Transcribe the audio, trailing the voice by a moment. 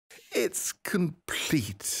It's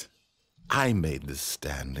complete. I made this,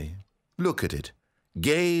 Stanley. Look at it.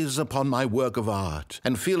 Gaze upon my work of art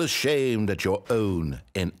and feel ashamed at your own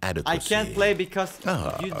inadequacy. I can't play because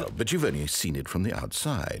but you've only seen it from the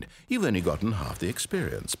outside. You've only gotten half the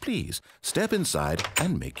experience. Please, step inside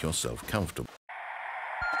and make yourself comfortable.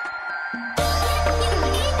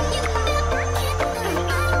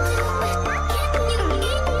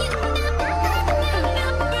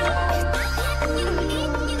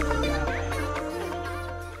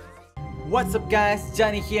 What's up guys,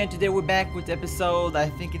 Johnny here, and today we're back with episode, I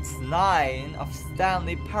think it's 9 of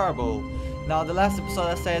Stanley Parable. Now the last episode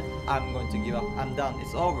I said, I'm going to give up, I'm done,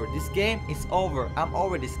 it's over, this game is over, I'm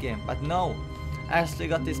over this game. But no, I actually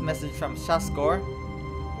got this message from Shaskor,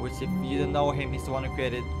 which if you don't know him, he's the one who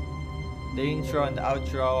created the intro and the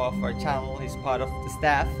outro of our channel. He's part of the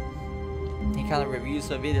staff, he kind of reviews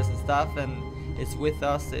our videos and stuff, and it's with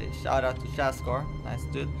us. Shout out to Shaskor, nice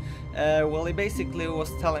dude. Well, he basically was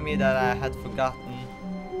telling me that I had forgotten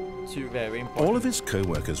two very important... All of his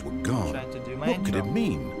co-workers were gone. What could it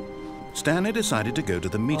mean? Stanley decided to go to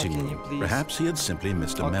the meeting room. Perhaps he had simply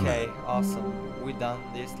missed a memo. Okay, awesome. We've done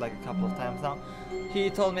this like a couple of times now. He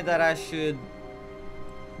told me that I should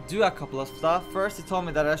do a couple of stuff. First, he told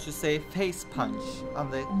me that I should say face punch on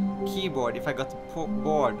the keyboard if I got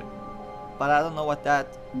bored. But I don't know what that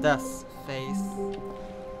does. Face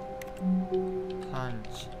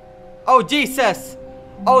punch. Oh Jesus!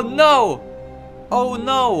 Oh no! Oh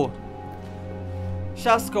no!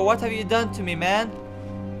 Shasko, what have you done to me, man?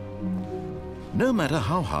 No matter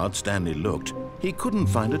how hard Stanley looked, he couldn't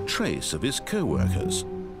find a trace of his co-workers.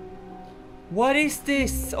 What is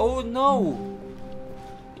this? Oh no!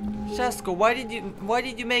 Shasko, why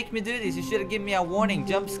did you make me do this? You should have given me a warning,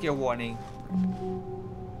 jump scare warning.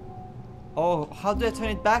 Oh, how do I turn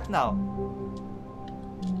it back now?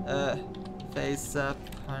 Face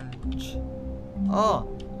punch.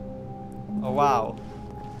 Oh. Oh wow.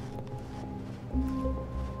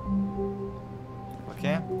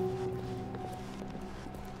 Okay.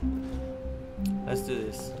 Let's do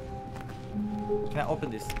this. Can I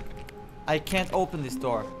open this? I can't open this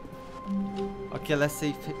door. Okay, let's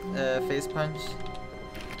see. Face punch.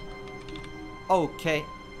 Okay.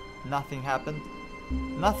 Nothing happened.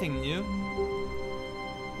 Nothing new.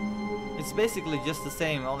 It's basically just the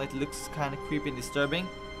same, only it looks kind of creepy and disturbing.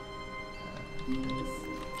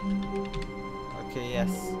 Okay,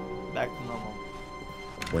 yes. Back to normal.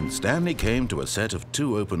 When Stanley came to a set of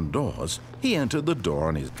 2 open doors, he entered the door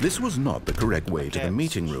on his... This was not the correct way to the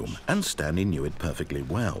meeting room, and Stanley knew it perfectly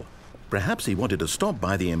well. Perhaps he wanted to stop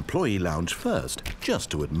by the employee lounge first,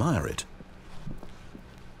 just to admire it.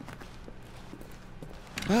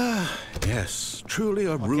 Ah, yes, truly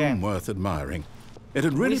a room worth admiring. It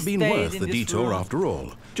had really been worth the detour after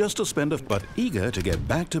all, just to spend but eager to get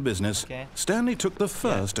back to business, Stanley took the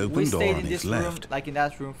first open door on his left. Room, like in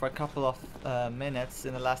that room, for a couple of minutes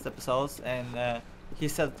in the last episodes, and he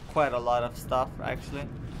said quite a lot of stuff, actually.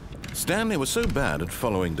 Stanley was so bad at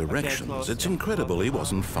following directions, it's incredible he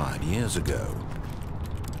wasn't 5 years ago.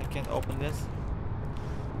 I can't open this.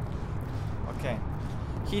 Okay.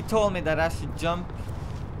 He told me that I should jump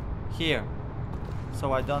here,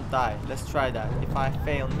 so I don't die. Let's try that. If I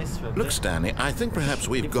fail miserably... Look, Stanley, I think perhaps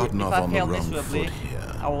we've gotten off on the wrong foot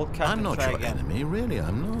here. I will cut I'm not your enemy, really,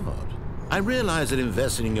 I'm not. I realize that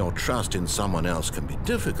investing your trust in someone else can be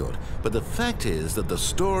difficult, but the fact is that the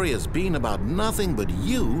story has been about nothing but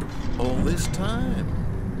you all this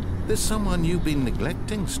time. There's someone you've been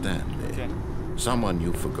neglecting, Stanley. Okay. Someone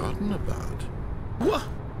you've forgotten about. What?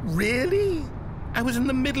 Really? I was in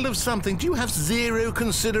the middle of something. Do you have zero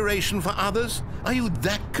consideration for others? Are you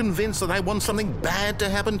that convinced that I want something bad to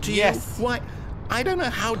happen to you? Yes. Why, I don't know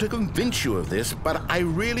how to convince you of this, but I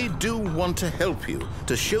really do want to help you,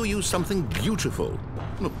 to show you something beautiful.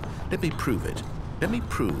 Look, let me prove it. Let me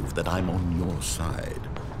prove that I'm on your side.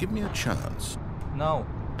 Give me a chance. No.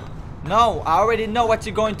 No, I already know what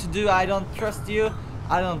you're going to do. I don't trust you.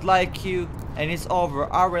 I don't like you. And it's over.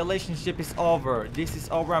 Our relationship is over. This is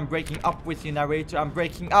over. I'm breaking up with you, narrator. I'm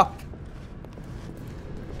breaking up.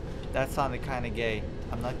 That sounded kind of gay.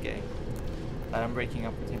 I'm not gay. But I'm breaking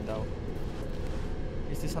up with him though.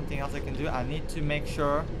 Is there something else I can do? I need to make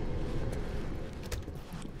sure.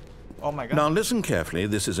 Oh my god. Now listen carefully.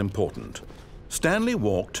 This is important. Stanley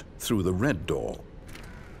walked through the red door.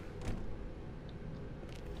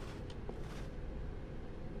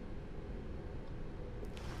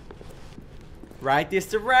 Right is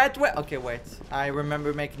the right way. Okay, wait. I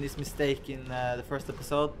remember making this mistake in the first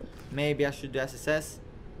episode. Maybe I should do as it says.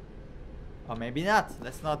 Or maybe not.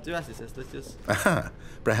 Let's not do as it says. Let's just... Aha!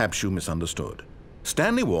 Perhaps you misunderstood.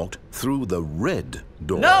 Stanley walked through the red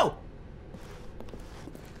door. No!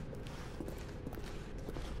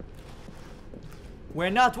 We're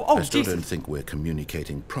not. Oh, I still Jesus. don't think we're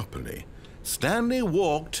communicating properly. Stanley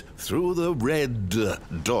walked through the red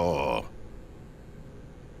door.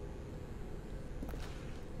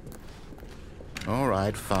 All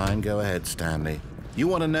right, fine. Go ahead, Stanley. You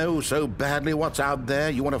want to know so badly what's out there?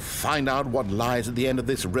 You want to find out what lies at the end of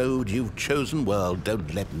this road you've chosen? Well,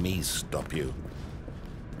 don't let me stop you.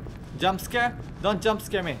 Jump scare? Don't jump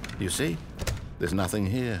scare me. You see? There's nothing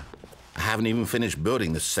here. I haven't even finished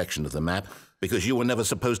building this section of the map because you were never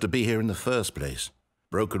supposed to be here in the first place.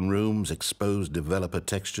 Broken rooms, exposed developer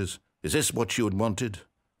textures. Is this what you had wanted?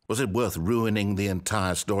 Was it worth ruining the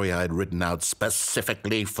entire story I had written out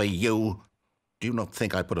specifically for you? Do you not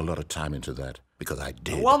think I put a lot of time into that? Because I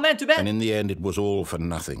did. Well meant to be. And in the end, it was all for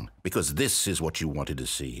nothing. Because this is what you wanted to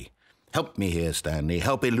see. Help me here, Stanley.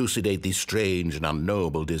 Help elucidate these strange and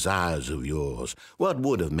unknowable desires of yours. What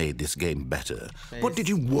would have made this game better? What did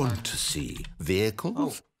you want to see?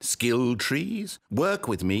 Vehicles? Skill trees? Work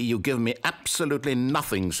with me. You've given me absolutely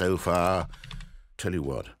nothing so far. Tell you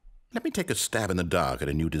what. Let me take a stab in the dark at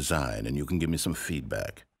a new design, and you can give me some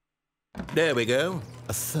feedback. There we go.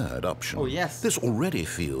 A third option. Oh, yes. This already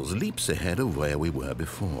feels leaps ahead of where we were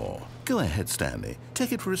before. Go ahead, Stanley.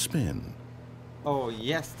 Take it for a spin. Oh,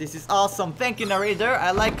 yes. This is awesome. Thank you, narrator.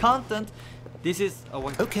 I like content. This is... Oh,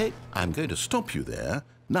 wait. Okay, I'm going to stop you there.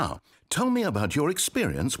 Now, tell me about your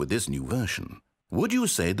experience with this new version. Would you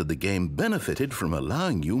say that the game benefited from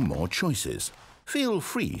allowing you more choices? Feel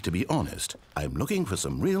free to be honest. I'm looking for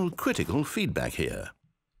some real critical feedback here.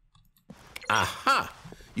 Aha!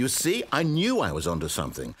 You see, I knew I was onto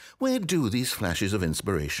something. Where do these flashes of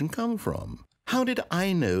inspiration come from? How did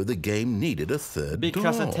I know the game needed a third door?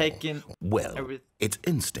 Because I'm taking... Well, it's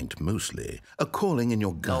instinct mostly. A calling in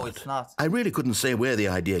your gut. No, it's not. I really couldn't say where the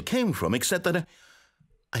idea came from, except that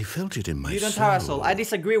I felt it in my soul. You don't have a soul. I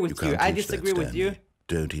disagree with you. I can't teach that, disagree with you. Stanley.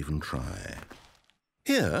 Don't even try.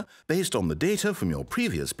 Here, based on the data from your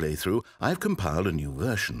previous playthrough, I've compiled a new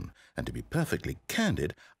version. And to be perfectly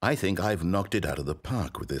candid, I think I've knocked it out of the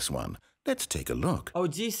park with this one. Let's take a look. Oh,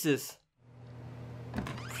 Jesus.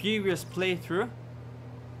 Previous playthrough.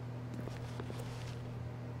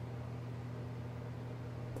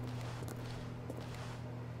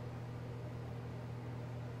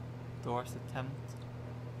 Doors attempt.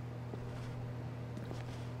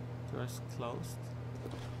 Doors closed.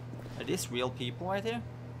 Are these real people right here?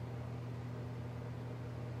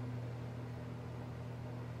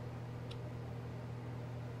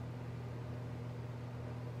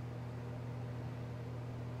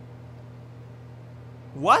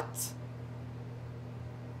 What?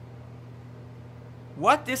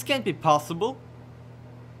 What? This can't be possible.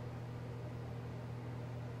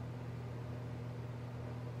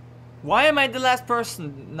 Why am I the last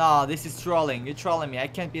person? Nah, this is trolling. You're trolling me. I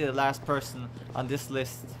can't be the last person on this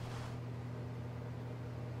list.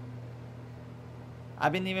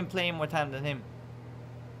 I've been even playing more time than him.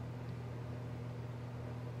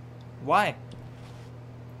 Why?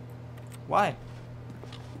 Why?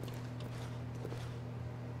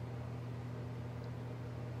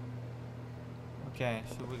 Okay,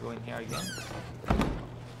 should we go in here again?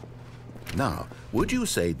 Now, would you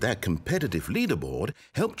say that competitive leaderboard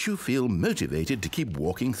helped you feel motivated to keep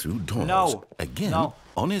walking through doors? No. Again, No.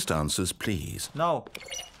 honest answers, please. No.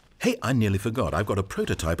 Hey, I nearly forgot. I've got a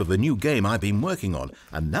prototype of a new game I've been working on,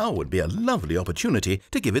 and now would be a lovely opportunity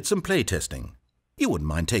to give it some playtesting. You wouldn't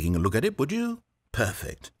mind taking a look at it, would you?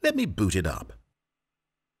 Perfect. Let me boot it up.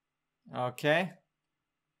 Okay.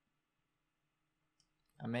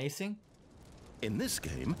 Amazing. In this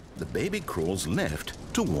game, the baby crawls left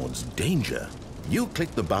towards danger. You click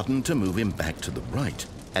the button to move him back to the right,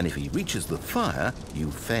 and if he reaches the fire, you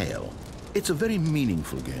fail. It's a very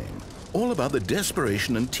meaningful game, all about the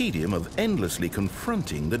desperation and tedium of endlessly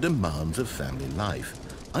confronting the demands of family life.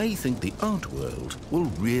 I think the art world will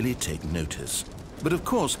really take notice. But of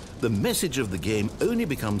course, the message of the game only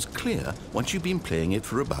becomes clear once you've been playing it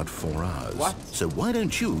for about 4 hours. What? So why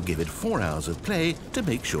don't you give it 4 hours of play to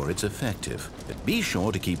make sure it's effective? But be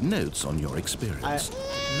sure to keep notes on your experience.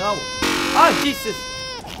 No. Oh, Jesus!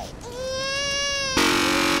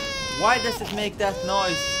 Why does it make that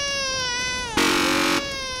noise?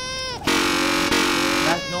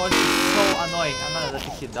 That noise is so annoying. I'm gonna let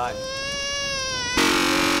the kid die.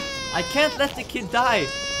 I can't let the kid die!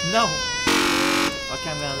 No! Okay,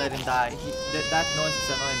 I'm gonna let him die. That noise is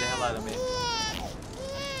annoying the hell out of me.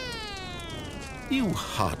 You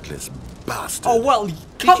heartless bastard. Oh, well,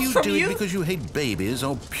 Did you do it because you hate babies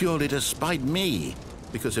or purely to spite me?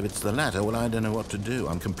 Because if it's the latter, well, I don't know what to do.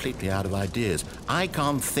 I'm completely out of ideas. I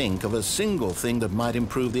can't think of a single thing that might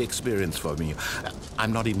improve the experience for me.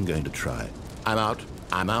 I'm not even going to try. I'm out.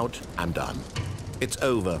 I'm done. It's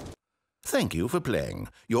over. Thank you for playing.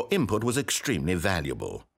 Your input was extremely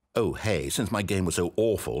valuable. Oh, hey, since my game was so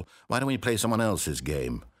awful, why don't we play someone else's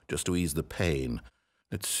game, just to ease the pain?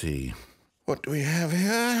 Let's see. What do we have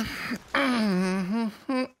here?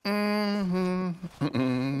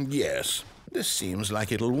 Yes, this seems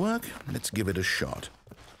like it'll work. Let's give it a shot.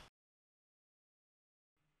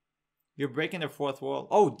 You're breaking the fourth wall.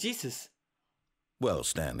 Oh, Jesus. Well,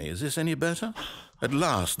 Stanley, is this any better? At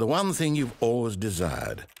last, the one thing you've always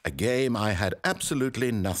desired. A game I had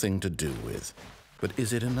absolutely nothing to do with. But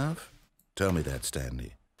is it enough? Tell me that,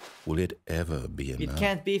 Stanley. Will it ever be enough? It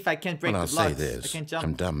can't be if I can't break well, the blocks. I'll say this. I can't jump.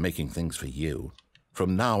 I'm done making things for you.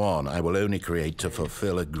 From now on, I will only create to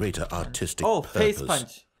fulfill a greater artistic purpose. Face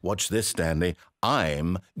punch. Watch this, Stanley.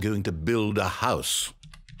 I'm going to build a house.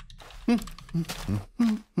 Where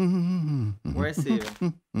is he?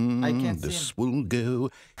 I can't see him. This will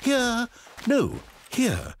go here. No,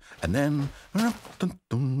 here. And then...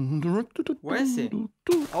 Where is he?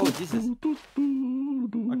 Oh, Jesus.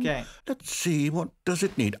 Okay. Let's see, what does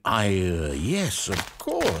it need? Yes, of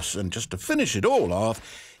course. And just to finish it all off,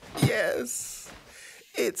 yes,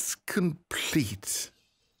 it's complete.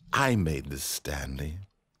 I made this, Stanley.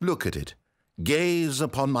 Look at it. Gaze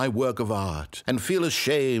upon my work of art and feel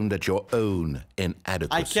ashamed at your own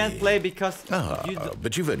inadequacy. I can't play because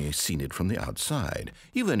but you've only seen it from the outside.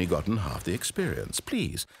 You've only gotten half the experience.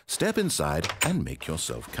 Please, step inside and make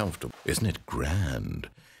yourself comfortable. Isn't it grand?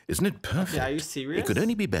 Isn't it perfect? Okay, are you serious? It could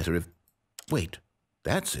only be better if... Wait,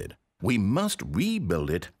 that's it. We must rebuild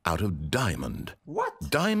it out of diamond. What?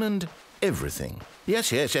 Diamond everything.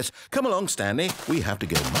 Yes, yes, yes. Come along, Stanley. We have to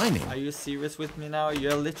go mining. Are you serious with me now?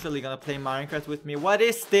 You're literally gonna play Minecraft with me? What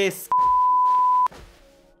is this?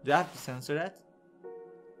 Do I have to censor that?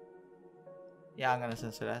 Yeah, I'm gonna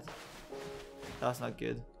censor that. That's not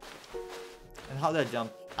good. And how do I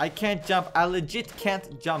jump? I can't jump. I legit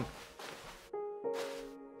can't jump.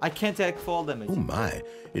 I can't take fall damage. Oh my,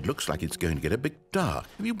 it looks like it's going to get a bit dark.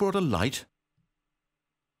 Have you brought a light?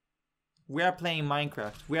 We are playing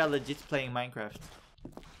Minecraft. We are legit playing Minecraft.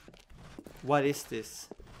 What is this?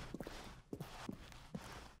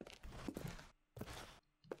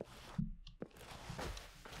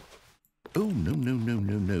 Oh,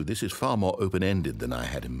 no. This is far more open-ended than I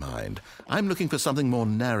had in mind. I'm looking for something more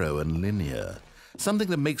narrow and linear. Something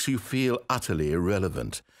that makes you feel utterly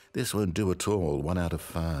irrelevant. This won't do at all. 1 out of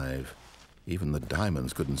 5. Even the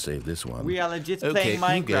diamonds couldn't save this one. We are legit playing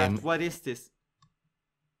Minecraft. What is this?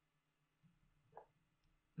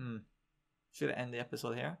 Should I end the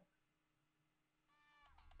episode here?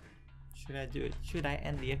 Should I do it? Should I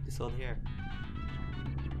end the episode here?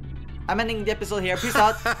 I'm ending the episode here. Peace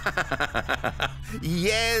out.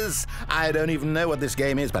 Yes! I don't even know what this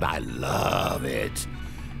game is, but I love it.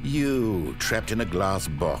 You, trapped in a glass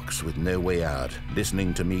box with no way out,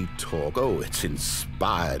 listening to me talk. Oh, it's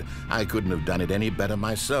inspired. I couldn't have done it any better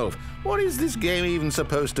myself. What is this game even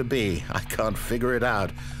supposed to be? I can't figure it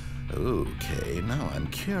out. Okay, now I'm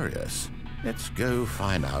curious. Let's go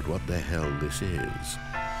find out what the hell this is.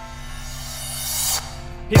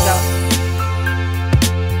 Peace out.